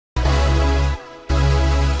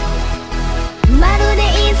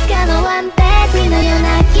のワンページのよう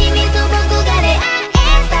な君と僕が出会え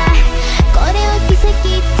たこれを奇跡って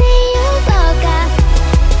言うのか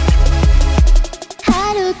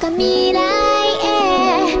遥か未来へ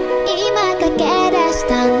今駆け出し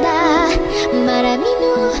たんだまだ見ぬ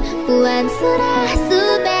不安すら全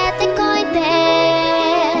て越えて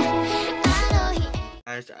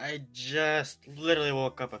Guys, I just literally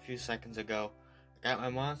woke up a few seconds ago. I got my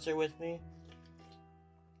monster with me.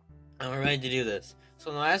 I'm ready to do this. So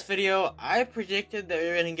in the last video, I predicted that we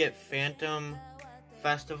were going to get Phantom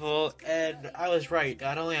Festival, and I was right,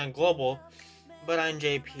 not only on Global, but on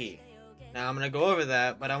JP. Now I'm going to go over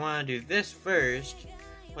that, but I want to do this first,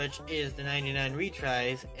 which is the 99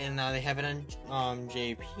 retries, and now they have it on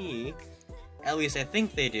JP. At least I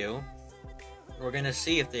think they do. We're going to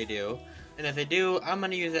see if they do. And if they do, I'm going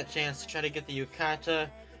to use that chance to try to get the Yukata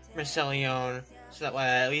Mercelion, so that way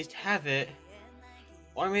I at least have it.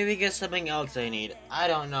 Or maybe get something else I need. I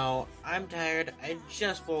don't know. I'm tired. I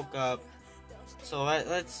just woke up. So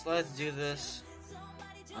let's do this.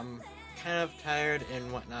 I'm kind of tired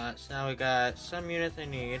and whatnot. So now we got some units I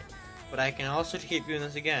need. But I can also keep doing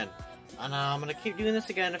this again. And I'm going to keep doing this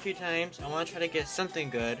again a few times. I want to try to get something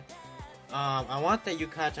good. I want that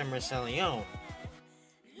Yukata Mercelion.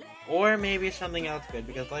 Or maybe something else good,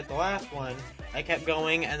 because like the last one, I kept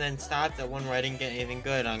going and then stopped at one where I didn't get anything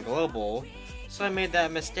good on Global, so I made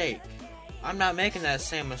that mistake. I'm not making that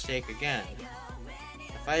same mistake again.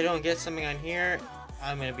 If I don't get something on here,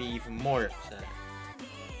 I'm going to be even more upset.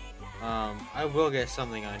 I will get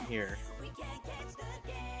something on here.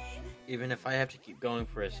 Even if I have to keep going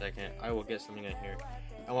for a second, I will get something on here.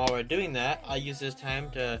 And while we're doing that, I'll use this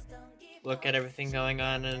time to look at everything going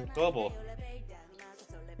on in Global.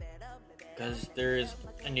 Because there's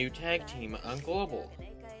a new tag team on Global.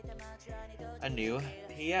 A new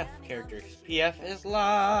PF character. PF is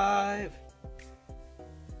live!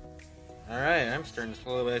 Alright, I'm starting to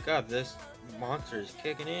slowly wake up. This monster is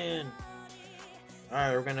kicking in.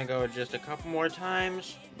 Alright, we're gonna go just a couple more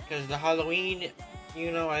times. Because the Halloween,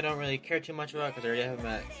 you know, I don't really care too much about. Because I already have them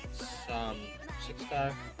at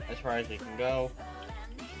 6-star. As far as they can go.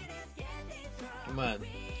 Come on.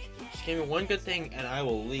 Just give me one good thing and I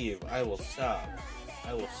will leave. I will stop.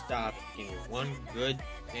 I will stop. Give me one good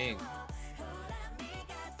thing.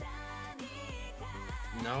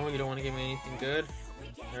 No, you don't want to give me anything good?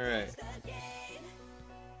 Alright.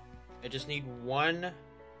 I just need one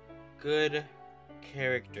good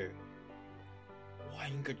character.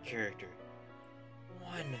 One good character.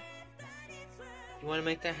 One. You want to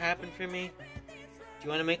make that happen for me? Do you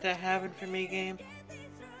want to make that happen for me, game?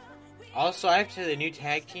 Also, I have to say the new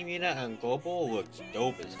tag team unit on Global looks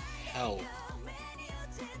dope as hell.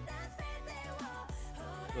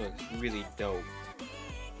 Looks really dope.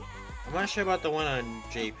 I'm not sure about the one on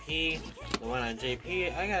JP. The one on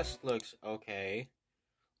JP, I guess, looks okay.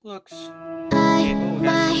 Looks okay.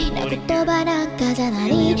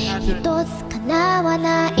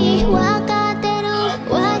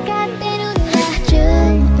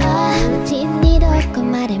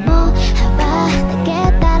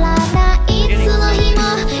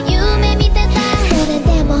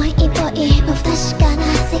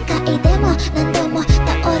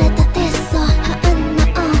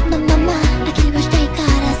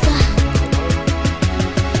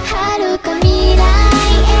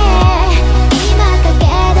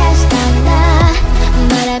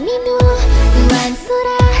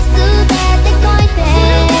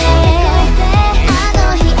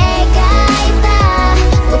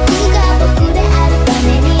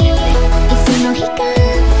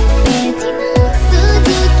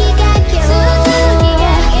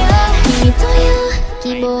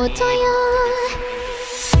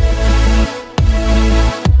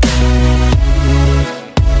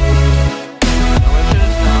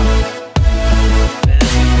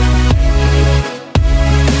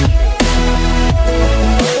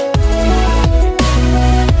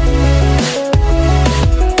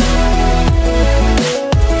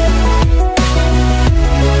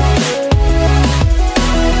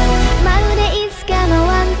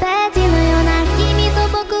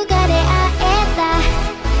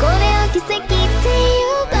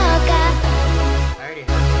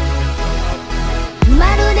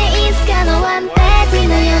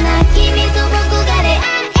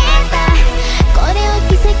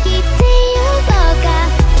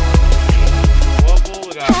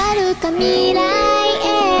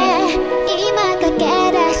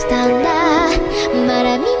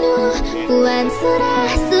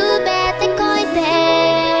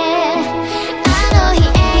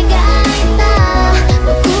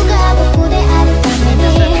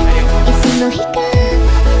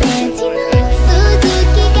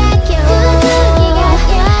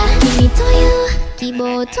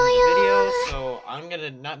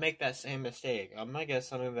 make that same mistake. I'm gonna get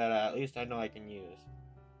something that at least I know I can use.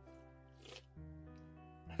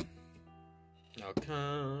 Now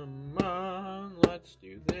come on, let's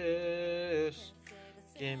do this.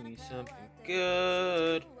 Give me something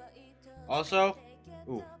good. Also,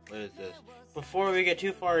 ooh, what is this? Before we get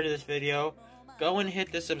too far into this video, go and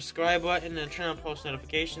hit the subscribe button and turn on post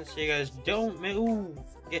notifications so you guys don't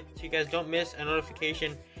miss a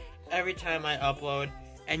notification every time I upload.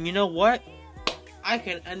 And you know what? I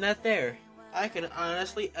can end that there. I can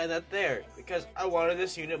honestly end that there because I wanted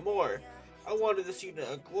this unit more. I wanted this unit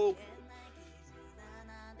a global.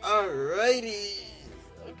 Alrighty.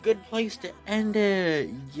 A good place to end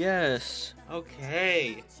it. Yes.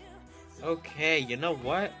 Okay. Okay, you know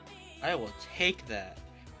what? I will take that.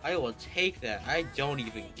 I will take that. I don't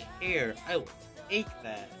even care. I will take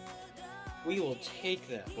that. We will take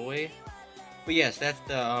that, boy. But yes, that's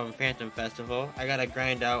the Phantom Festival. I gotta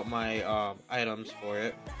grind out my items for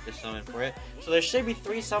it, to summon for it. So there should be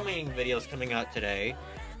 3 summoning videos coming out today.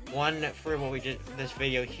 One for what we did, this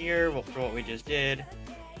video here, for what we just did.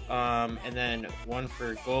 And then one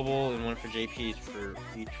for Global and one for JP's for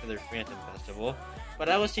each for their Phantom Festival. But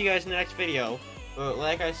I will see you guys in the next video. But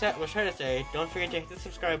like I was trying to say, don't forget to hit the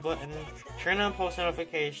subscribe button, turn on post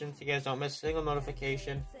notifications so you guys don't miss a single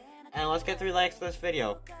notification. And let's get 3 likes to this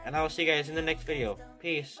video. And I will see you guys in the next video.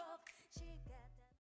 Peace.